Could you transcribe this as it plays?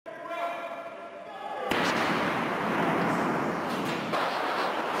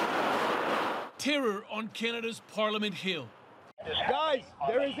Terror on Canada's Parliament Hill. Guys,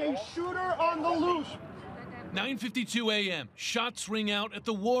 there is a shooter on the loose. 9:52 a.m. Shots ring out at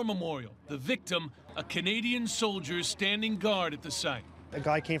the War Memorial. The victim, a Canadian soldier standing guard at the site. A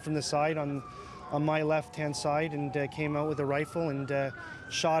guy came from the side on my left-hand side and came out with a rifle and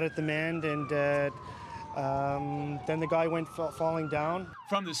shot at the man, and then the guy went falling down.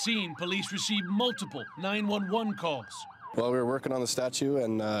 From the scene, police received multiple 911 calls. Well, we were working on the statue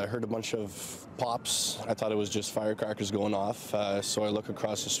and heard a bunch of pops. I thought it was just firecrackers going off, so I look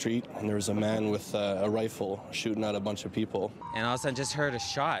across the street and there was a man with a rifle shooting at a bunch of people. And all of a sudden just heard a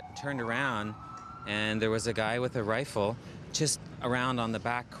shot, turned around, and there was a guy with a rifle just around on the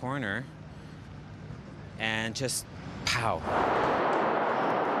back corner, and just pow.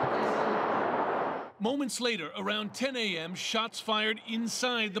 Moments later, around 10 a.m., shots fired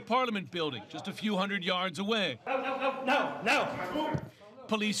inside the Parliament building, just a few hundred yards away. No.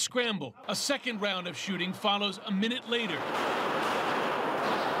 Police scramble. A second round of shooting follows a minute later.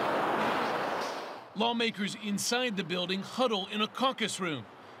 Lawmakers inside the building huddle in a caucus room,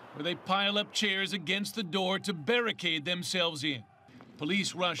 where they pile up chairs against the door to barricade themselves in.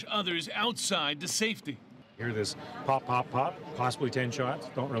 Police rush others outside to safety. Hear this pop, pop, pop, possibly 10 shots,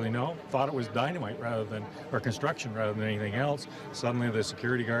 don't really know. Thought it was dynamite or construction rather than anything else. Suddenly the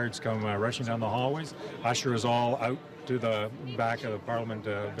security guards come rushing down the hallways. Usher is all out to the back of the Parliament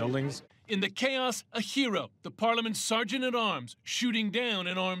buildings. In the chaos, a hero, the Parliament's Sergeant-at-Arms, shooting down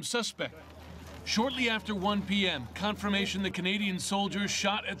an armed suspect. Shortly after 1 p.m., confirmation the Canadian soldier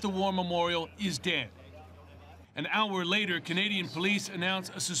shot at the War Memorial is dead. An hour later, Canadian police announce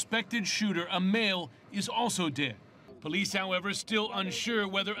a suspected shooter, a male, is also dead. Police, however, still unsure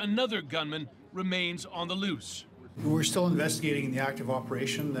whether another gunman remains on the loose. We're still investigating the active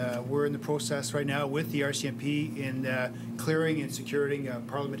operation. We're in the process right now with the RCMP in clearing and securing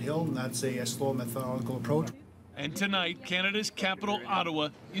Parliament Hill, and that's a slow methodical approach. And tonight, Canada's capital, Ottawa,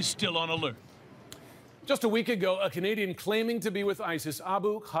 is still on alert. Just a week ago, a Canadian claiming to be with ISIS,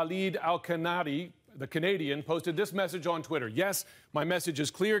 Abu Khalid al-Kanadi, the Canadian, posted this message on Twitter. Yes, my message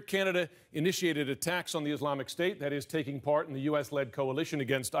is clear. Canada initiated attacks on the Islamic State, that is, taking part in the U.S.-led coalition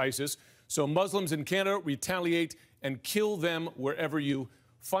against ISIS. So Muslims in Canada retaliate and kill them wherever you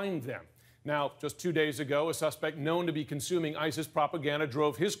find them. Now, just 2 days ago, a suspect known to be consuming ISIS propaganda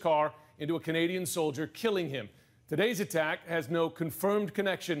drove his car into a Canadian soldier, killing him. Today's attack has no confirmed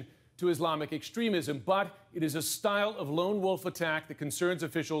connection to Islamic extremism, but it is a style of lone wolf attack that concerns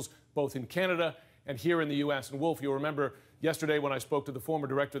officials both in Canada and here in the U.S. And Wolf, you'll remember yesterday when I spoke to the former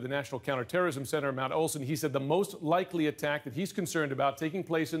director of the National Counterterrorism Center, Matt Olson, he said the most likely attack that he's concerned about taking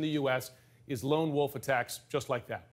place in the U.S. is lone wolf attacks just like that.